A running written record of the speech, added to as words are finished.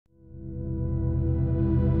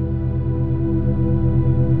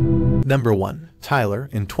Number 1. Tyler,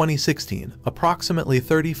 in 2016, approximately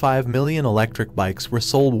 35 million electric bikes were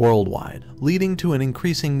sold worldwide, leading to an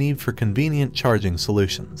increasing need for convenient charging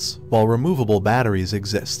solutions. While removable batteries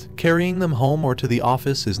exist, carrying them home or to the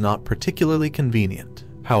office is not particularly convenient.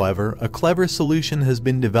 However, a clever solution has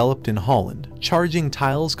been developed in Holland, charging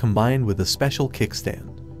tiles combined with a special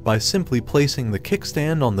kickstand. By simply placing the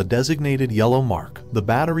kickstand on the designated yellow mark, the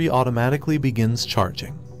battery automatically begins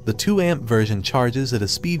charging. The 2-amp version charges at a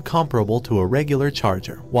speed comparable to a regular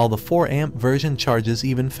charger, while the 4-amp version charges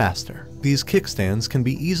even faster. These kickstands can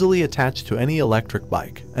be easily attached to any electric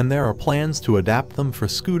bike, and there are plans to adapt them for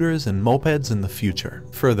scooters and mopeds in the future.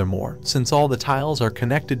 Furthermore, since all the tiles are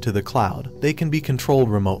connected to the cloud, they can be controlled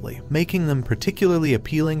remotely, making them particularly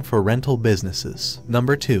appealing for rental businesses.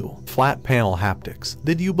 Number 2. Flat panel haptics.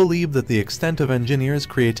 Did you believe that the extent of engineers'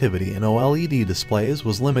 creativity in OLED displays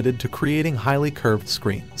was limited to creating highly curved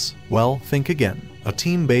screens? Well, think again. A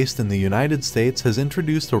team based in the United States has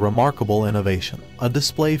introduced a remarkable innovation, a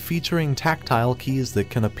display featuring tactile keys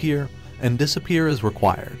that can appear and disappear as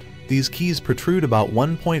required. These keys protrude about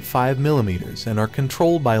 1.5 millimeters and are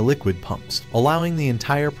controlled by liquid pumps, allowing the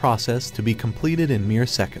entire process to be completed in mere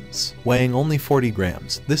seconds. Weighing only 40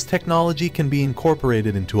 grams, this technology can be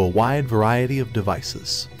incorporated into a wide variety of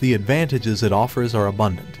devices. The advantages it offers are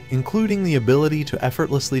abundant, including the ability to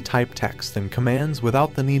effortlessly type text and commands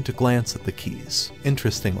without the need to glance at the keys.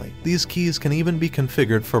 Interestingly, these keys can even be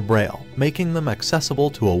configured for Braille, making them accessible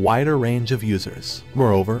to a wider range of users.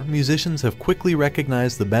 Moreover, musicians have quickly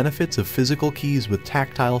recognized the benefits of physical keys with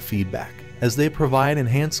tactile feedback, as they provide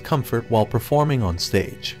enhanced comfort while performing on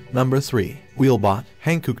stage. Number 3. Wheelbot.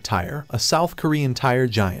 Hankook Tire, a South Korean tire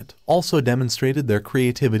giant, also demonstrated their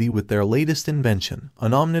creativity with their latest invention,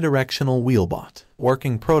 an omnidirectional wheelbot.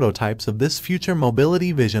 Working prototypes of this future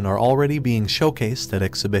mobility vision are already being showcased at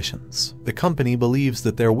exhibitions. The company believes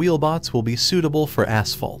that their wheelbots will be suitable for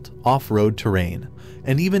asphalt, off-road terrain,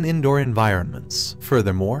 and even indoor environments.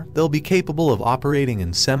 Furthermore, they'll be capable of operating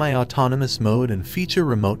in semi-autonomous mode and feature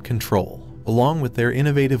remote control. Along with their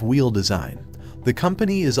innovative wheel design, the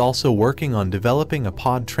company is also working on developing a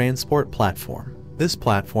pod transport platform. This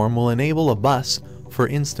platform will enable a bus, for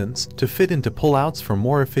instance, to fit into pullouts for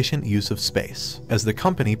more efficient use of space. As the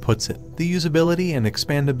company puts it, the usability and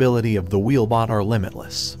expandability of the wheelbot are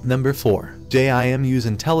limitless. Number 4. JIMU'S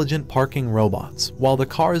intelligent parking robots. While the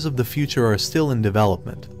cars of the future are still in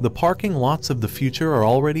development, the parking lots of the future are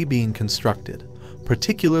already being constructed,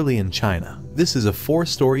 particularly in China. This is a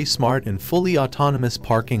 4-story smart and fully autonomous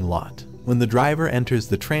parking lot. When the driver enters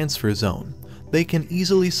the transfer zone, they can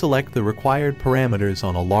easily select the required parameters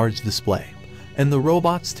on a large display, and the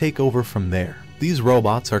robots take over from there. These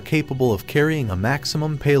robots are capable of carrying a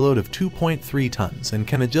maximum payload of 2.3 tons and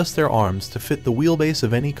can adjust their arms to fit the wheelbase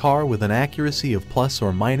of any car with an accuracy of plus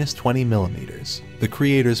or minus 20 millimeters. The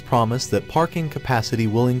creators promise that parking capacity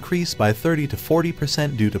will increase by 30 to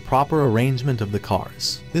 40% due to proper arrangement of the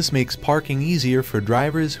cars. This makes parking easier for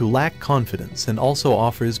drivers who lack confidence and also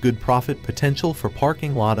offers good profit potential for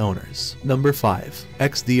parking lot owners. Number 5.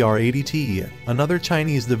 XDR80TE, another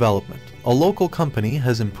Chinese development. A local company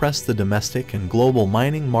has impressed the domestic and global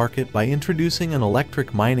mining market by introducing an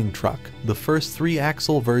electric mining truck, the first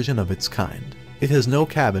 3-axle version of its kind. It has no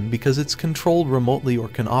cabin because it's controlled remotely or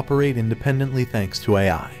can operate independently thanks to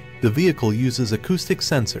AI. The vehicle uses acoustic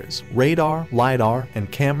sensors, radar, LiDAR,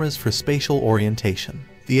 and cameras for spatial orientation.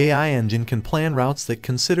 The AI engine can plan routes that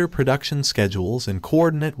consider production schedules and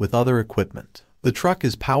coordinate with other equipment. The truck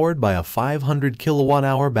is powered by a 500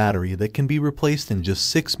 kilowatt-hour battery that can be replaced in just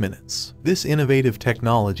 6 minutes. This innovative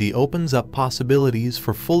technology opens up possibilities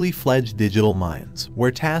for fully fledged digital mines, where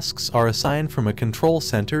tasks are assigned from a control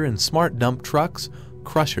center and smart dump trucks,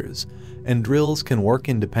 crushers, and drills can work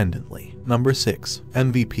independently. Number 6.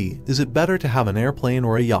 MVP. Is it better to have an airplane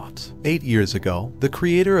or a yacht? 8 years ago, the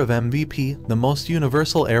creator of MVP, the most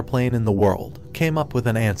universal airplane in the world, came up with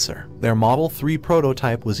an answer. Their Model 3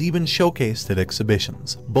 prototype was even showcased at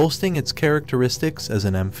exhibitions, boasting its characteristics as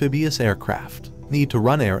an amphibious aircraft. Need to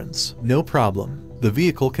run errands? No problem. The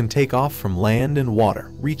vehicle can take off from land and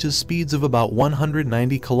water, reaches speeds of about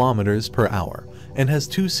 190 kilometers per hour, and has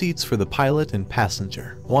 2 seats for the pilot and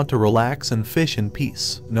passenger. Want to relax and fish in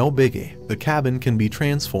peace? No biggie. The cabin can be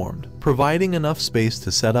transformed, providing enough space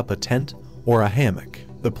to set up a tent or a hammock.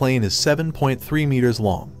 The plane is 7.3 meters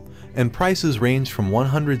long, and prices range from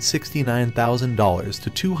 $169,000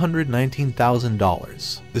 to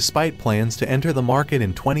 $219,000. Despite plans to enter the market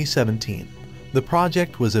in 2017, the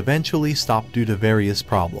project was eventually stopped due to various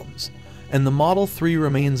problems, and the Model 3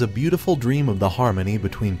 remains a beautiful dream of the harmony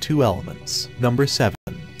between 2 elements. Number 7.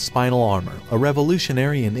 spinal armor, a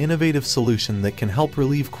revolutionary and innovative solution that can help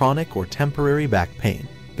relieve chronic or temporary back pain.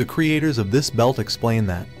 The creators of this belt explain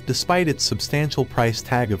that, despite its substantial price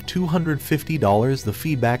tag of $250, the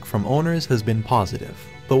feedback from owners has been positive.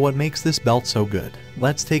 But what makes this belt so good?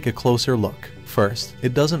 Let's take a closer look. First,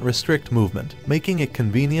 it doesn't restrict movement, making it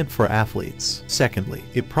convenient for athletes. Secondly,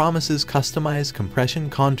 it promises customized compression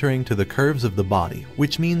contouring to the curves of the body,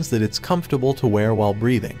 which means that it's comfortable to wear while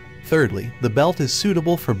breathing. Thirdly, the belt is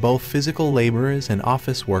suitable for both physical laborers and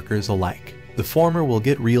office workers alike. The former will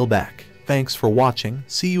get real back. Thanks for watching,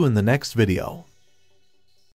 see you in the next video.